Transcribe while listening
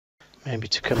maybe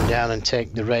to come down and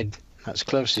take the red that's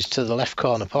closest to the left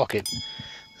corner pocket.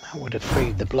 That would have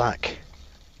freed the black,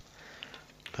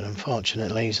 but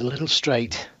unfortunately he's a little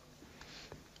straight,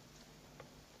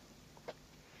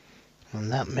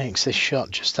 and that makes this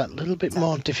shot just that little bit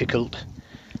more difficult.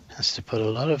 Has to put a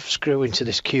lot of screw into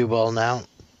this cue ball now,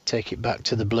 take it back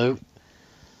to the blue,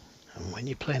 and when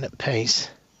you're playing at pace,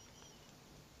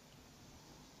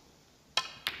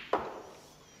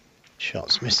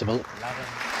 shot's missable.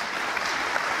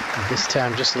 And this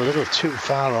time just a little too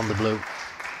far on the blue.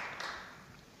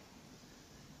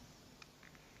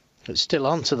 It's still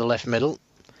on to the left middle,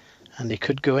 and he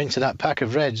could go into that pack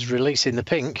of reds, releasing the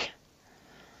pink.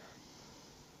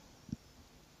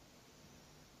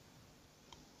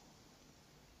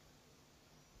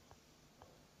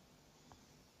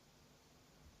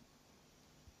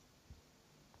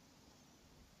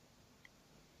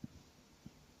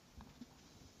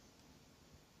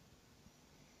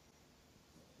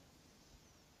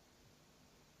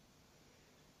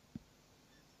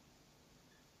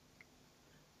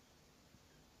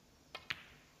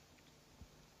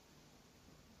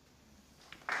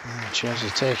 Tries to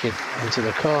take it into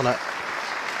the corner.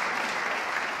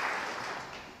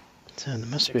 So there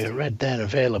must be a red there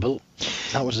available.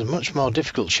 That was a much more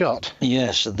difficult shot.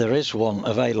 Yes, there is one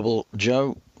available,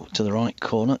 Joe, to the right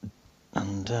corner,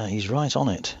 and he's right on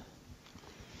it.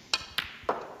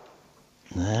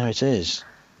 There it is.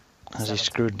 Has he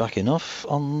screwed back enough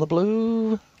on the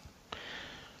blue?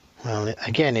 Well,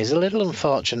 again, he's a little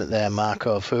unfortunate there,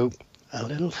 Marco Fu. A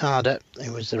little harder,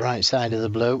 it was the right side of the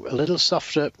blue, a little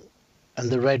softer, and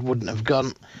the red wouldn't have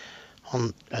gone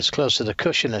on as close to the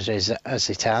cushion as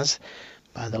it has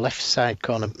by the left side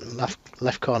corner,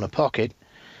 left corner pocket.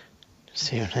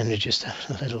 Stephen Hendry just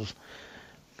had a little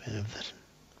bit of the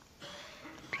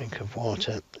drink of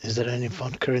water. Is there any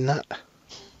vodka in that?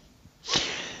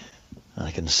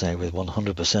 I can say with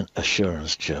 100%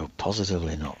 assurance, Joe,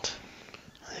 positively not.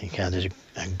 I think I'd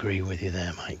agree with you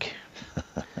there, Mike.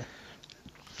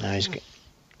 Now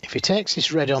if he takes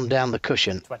this red on down the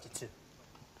cushion, 22.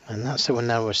 And that's the one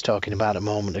I was talking about a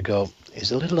moment ago,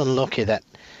 he's a little unlucky that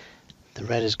the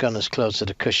red has gone as close to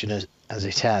the cushion as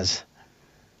it has.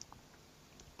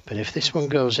 But if this one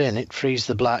goes in, it frees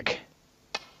the black.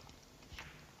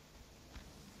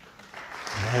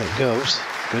 And there it goes.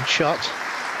 Good shot.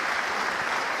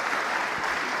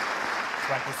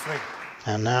 23.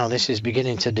 And now this is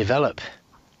beginning to develop.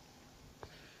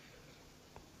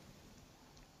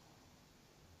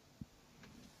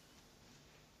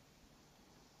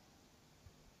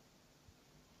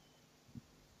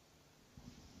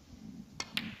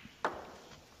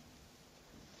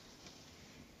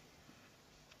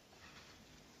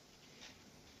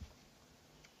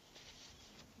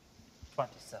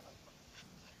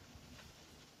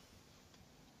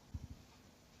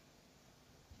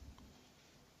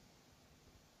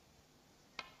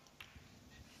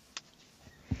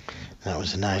 That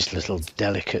was a nice little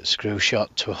delicate screw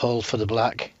shot to hold for the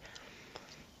black.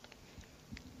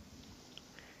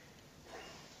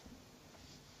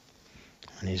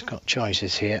 And he's got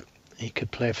choices here. He could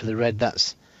play for the red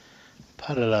that's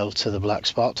parallel to the black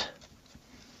spot,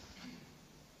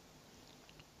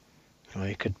 or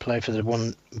he could play for the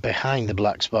one behind the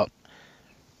black spot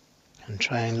and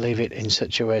try and leave it in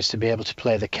such a way as to be able to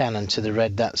play the cannon to the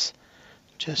red that's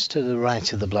just to the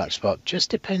right of the black spot.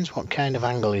 Just depends what kind of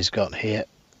angle he's got here.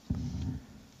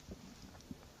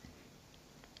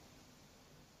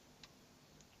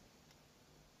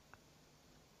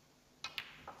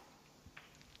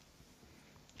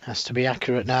 Has to be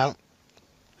accurate now.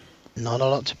 Not a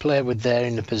lot to play with there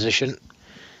in the position.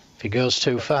 If he goes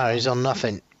too far, he's on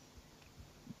nothing.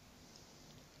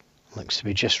 Looks to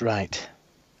be just right.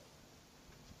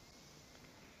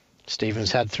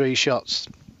 Stephen's had 3 shots,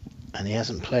 and he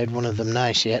hasn't played one of them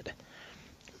nice yet.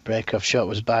 Break-off shot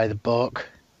was by the baulk.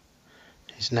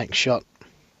 His next shot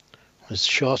was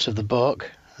short of the baulk,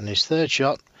 and his third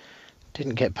shot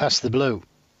didn't get past the blue.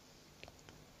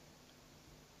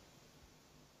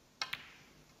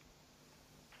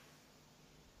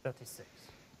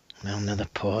 Now another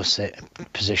poor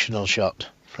positional shot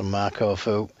from Marco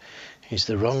Fu. He's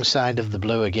the wrong side of the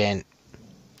blue again.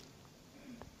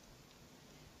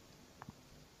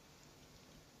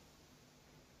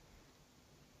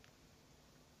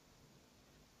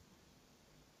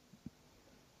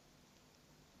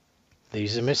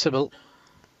 These are missable.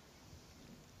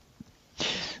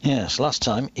 Yes, last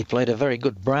time he played a very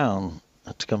good brown.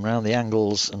 Had to come round the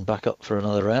angles and back up for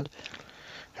another red.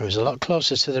 He was a lot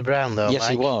closer to the brown though, yes,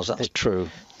 Mike. He was, that's true.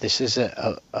 This is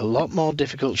a lot more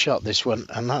difficult shot, this one,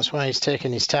 and that's why he's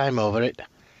taking his time over it.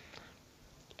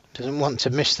 Doesn't want to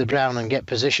miss the brown and get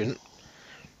position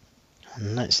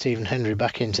and let Stephen Hendry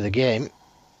back into the game.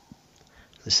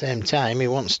 At the same time, he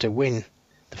wants to win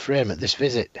the frame at this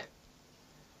visit.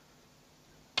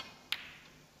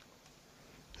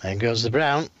 There goes the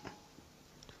brown,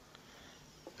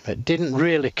 but didn't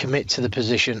really commit to the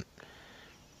position.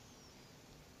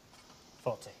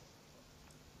 40.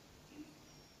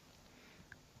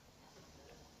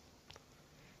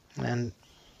 And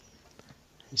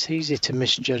it's easy to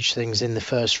misjudge things in the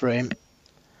first frame.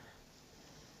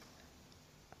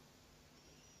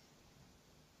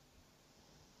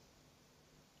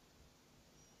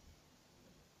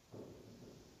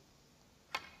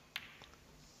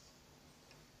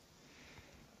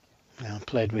 Now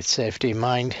played with safety in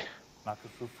mind. Marker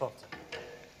through 40.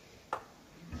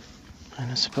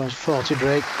 And I suppose 40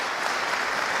 break.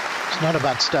 It's not a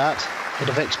bad start. Would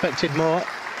have expected more.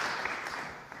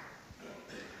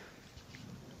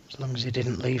 As long as he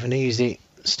didn't leave an easy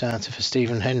starter for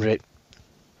Stephen Hendry.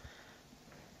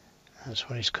 That's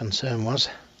what his concern was.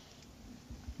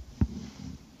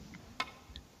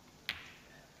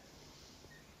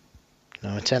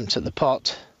 No attempt at the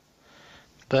pot.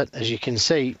 But as you can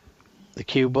see, the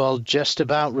cue ball just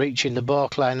about reaching the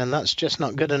baulk line, and that's just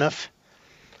not good enough.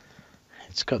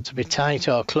 It's got to be tight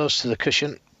or close to the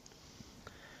cushion.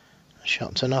 A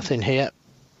shot to nothing here.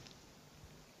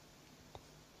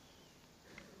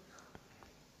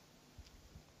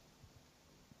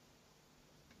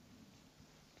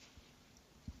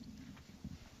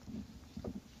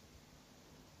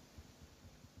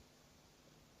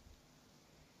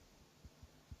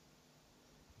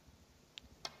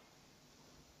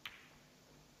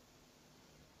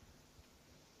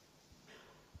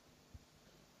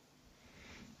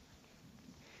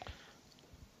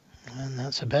 And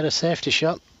that's a better safety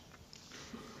shot.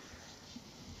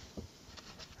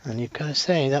 And you've got to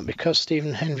say that because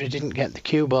Stephen Hendry didn't get the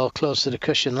cue ball close to the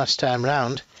cushion last time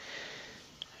round,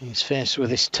 he's faced with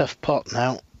this tough pot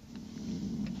now.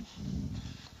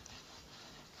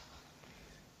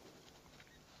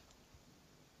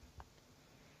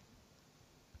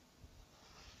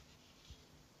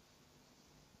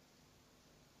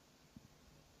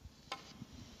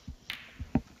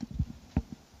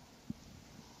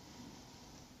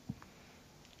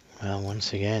 Well,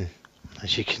 once again,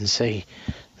 as you can see,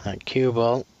 that cue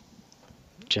ball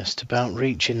just about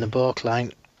reaching the baulk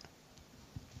line.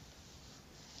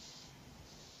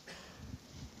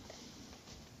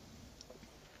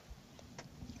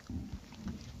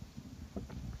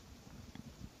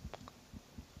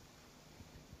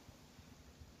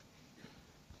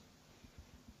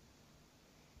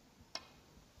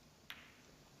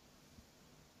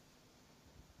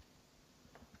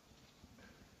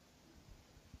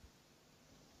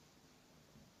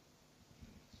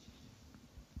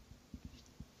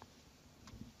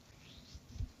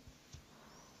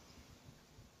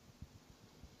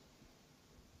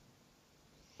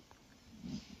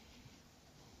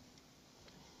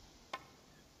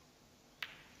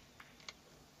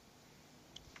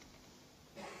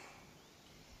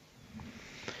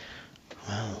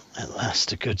 Well, at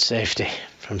last a good safety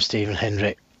from Stephen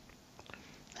Hendry,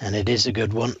 and it is a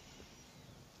good one.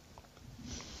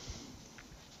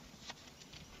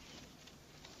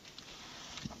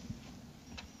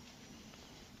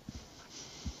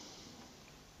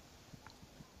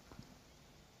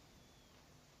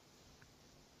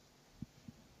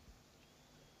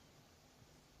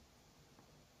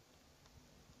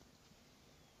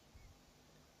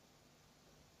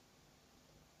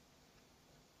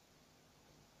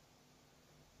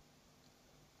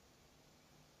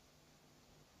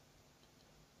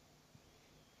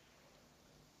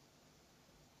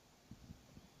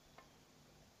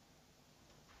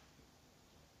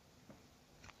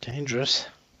 Dangerous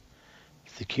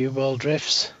if the cue ball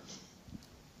drifts.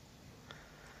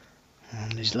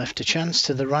 And he's left a chance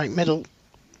to the right middle.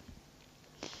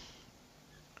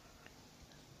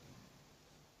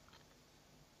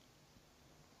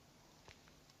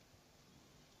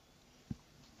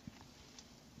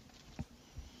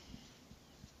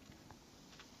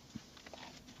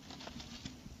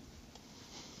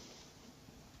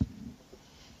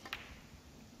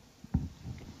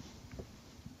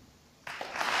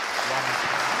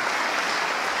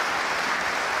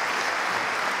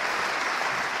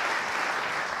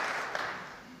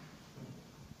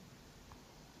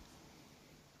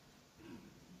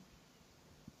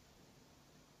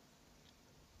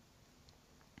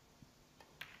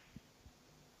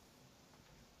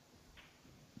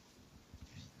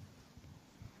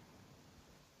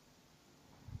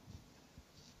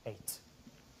 Eight.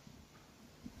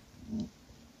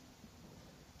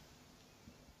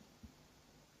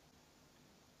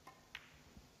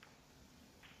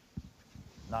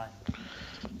 9.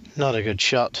 Not a good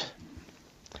shot.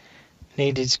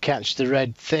 Needed to catch the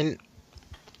red thin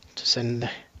to send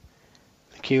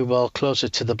the cue ball closer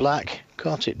to the black.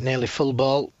 Caught it nearly full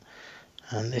ball,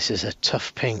 and this is a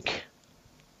tough pink.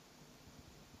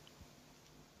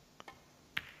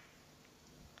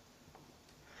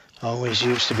 Always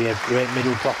used to be a great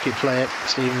middle pocket player,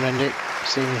 Stephen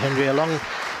Hendry, along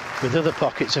with other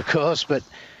pockets of course, but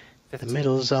 15. the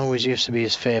middles always used to be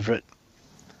his favourite,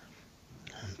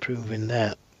 and proving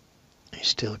that he's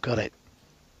still got it.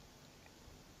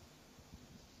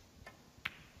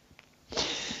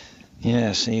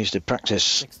 Yes, he used to practice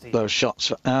 16. those shots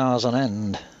for hours on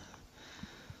end.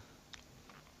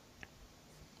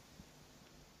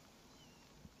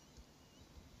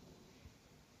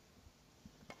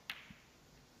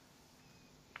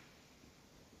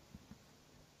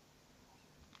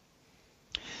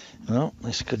 Well,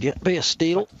 this could yet be a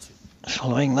steal, 22.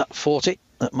 following that 40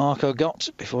 that Marco got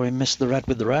before he missed the red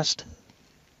with the rest.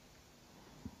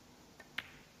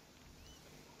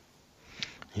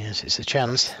 Yes, it's a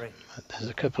chance. 3. But there's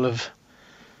a couple of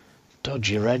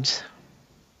dodgy reds.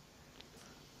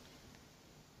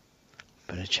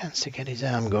 But a chance to get his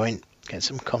arm going, get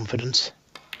some confidence.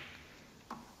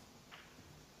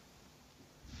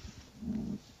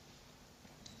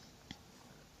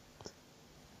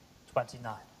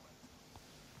 $29.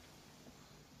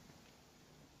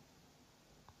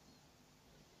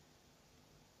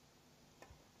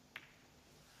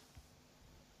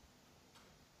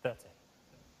 30.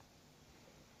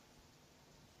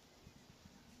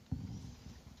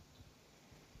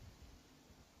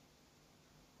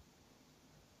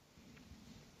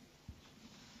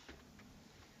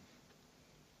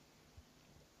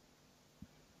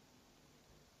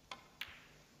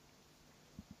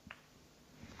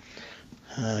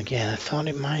 Again, I thought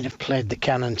it might have played the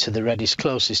cannon to the red he's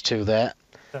closest to there.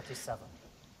 37.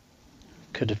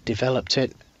 Could have developed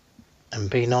it and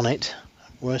been on it.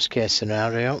 Worst case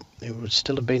scenario, it would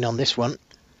still have been on this one.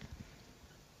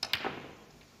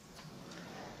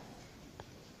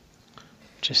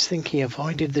 Just think he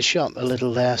avoided the shot a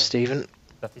little there, Stephen.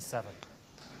 37.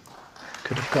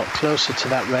 Could have got closer to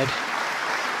that red.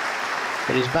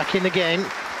 But he's back in the game,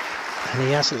 and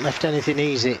he hasn't left anything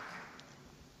easy.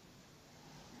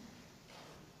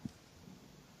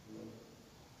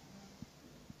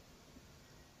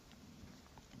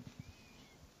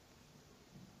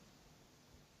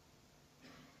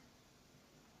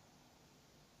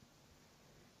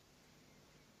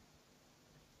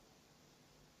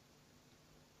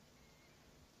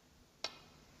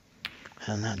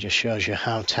 And that just shows you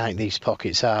how tight these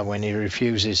pockets are when he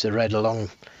refuses the red along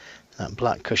that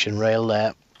black cushion rail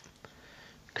there.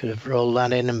 Could have rolled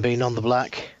that in and been on the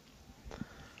black.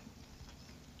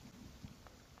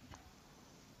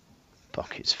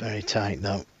 Pockets very tight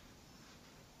though.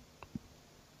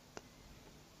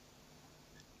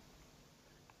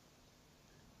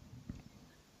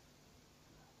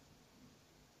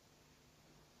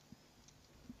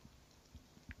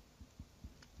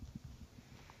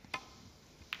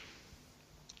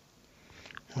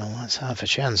 Well, that's half a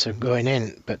chance of going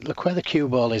in, but look where the cue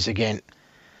ball is again.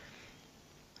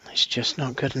 It's just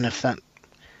not good enough, that.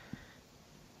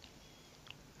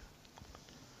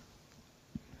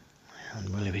 And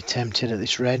will he be tempted at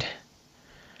this red?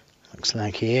 Looks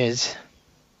like he is.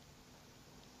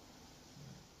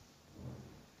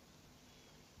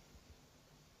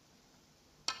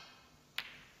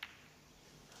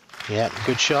 Yeah,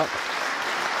 good shot,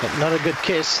 but not a good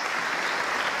kiss.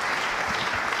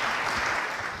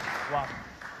 1.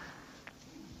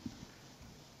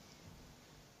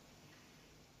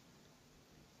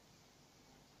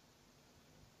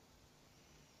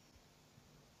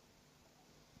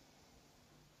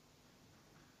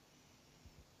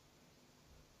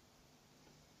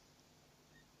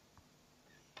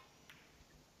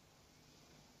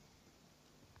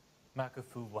 Marco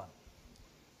Fu 1.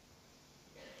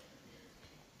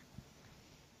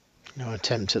 No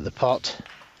attempt at the pot.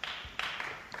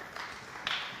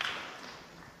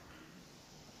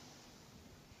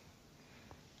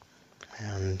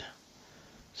 And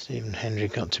Stephen Hendry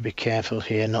got to be careful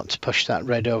here not to push that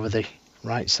red over the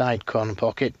right side corner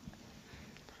pocket.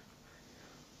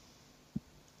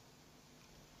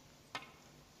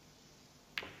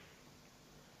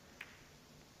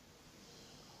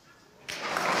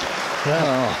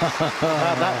 Well,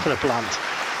 how'd that for a plant?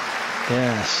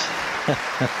 Yes.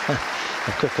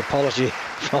 A quick apology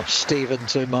from Stephen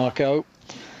to Marco.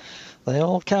 They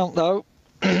all count though.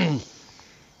 Stephen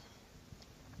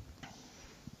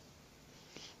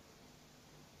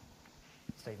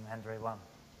Hendry 1.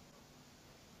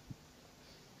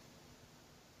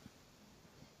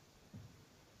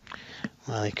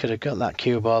 Well, he could have got that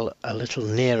cue ball a little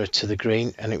nearer to the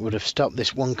green and it would have stopped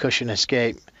this one cushion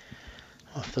escape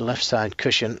off the left side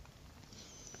cushion.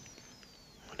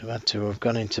 Would have had to have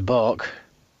gone into baulk.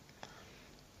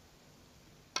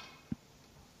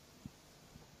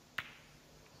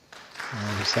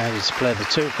 And decided to play the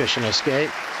two cushion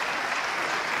escape.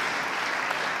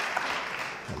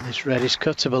 But this red is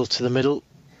cuttable to the middle.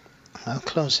 How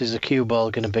close is the cue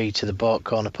ball going to be to the baulk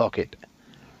corner pocket?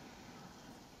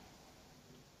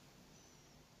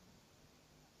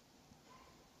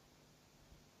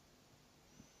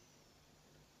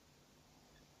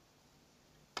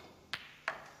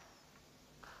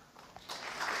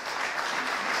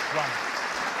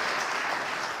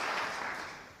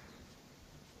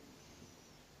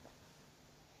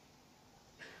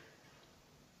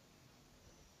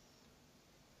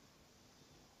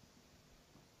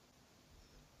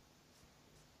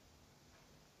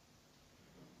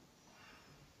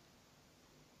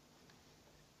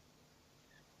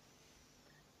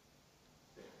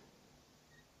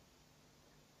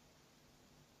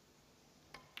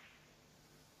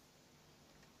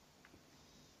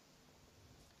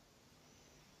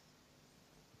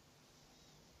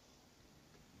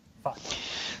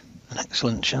 An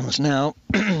excellent chance now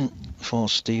for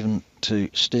Stephen to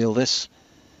steal this,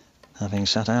 having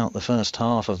sat out the first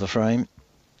half of the frame.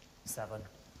 7.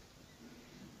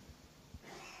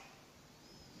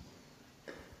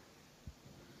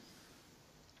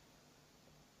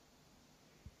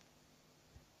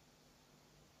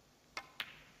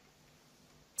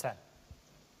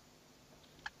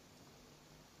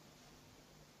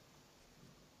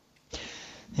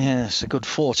 Yes, a good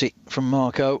 40 from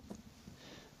Marco,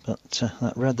 but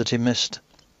that red that he missed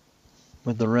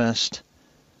with the rest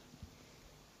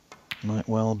might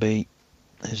well be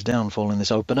his downfall in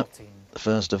this opener. 14. The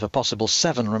first of a possible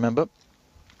 7, remember.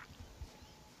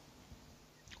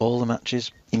 All the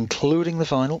matches, including the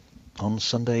final, on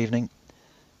Sunday evening.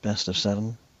 Best of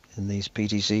 7 in these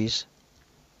PTCs.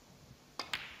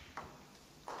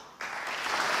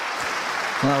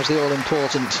 That was the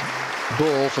all-important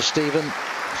ball for Stephen.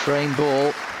 Frame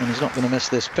ball, and he's not going to miss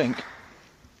this pink.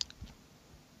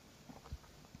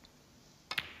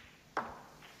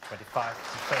 25.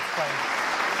 First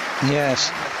frame.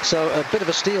 Yes, so a bit of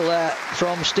a steal there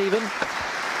from Stephen.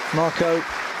 Marco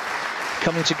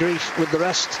coming to grief with the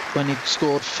rest when he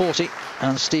scored 40,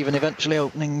 and Stephen eventually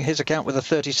opening his account with a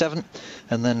 37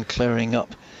 and then clearing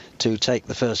up to take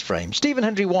the first frame. Stephen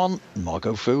Hendry 1,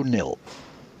 Marco Fu 0.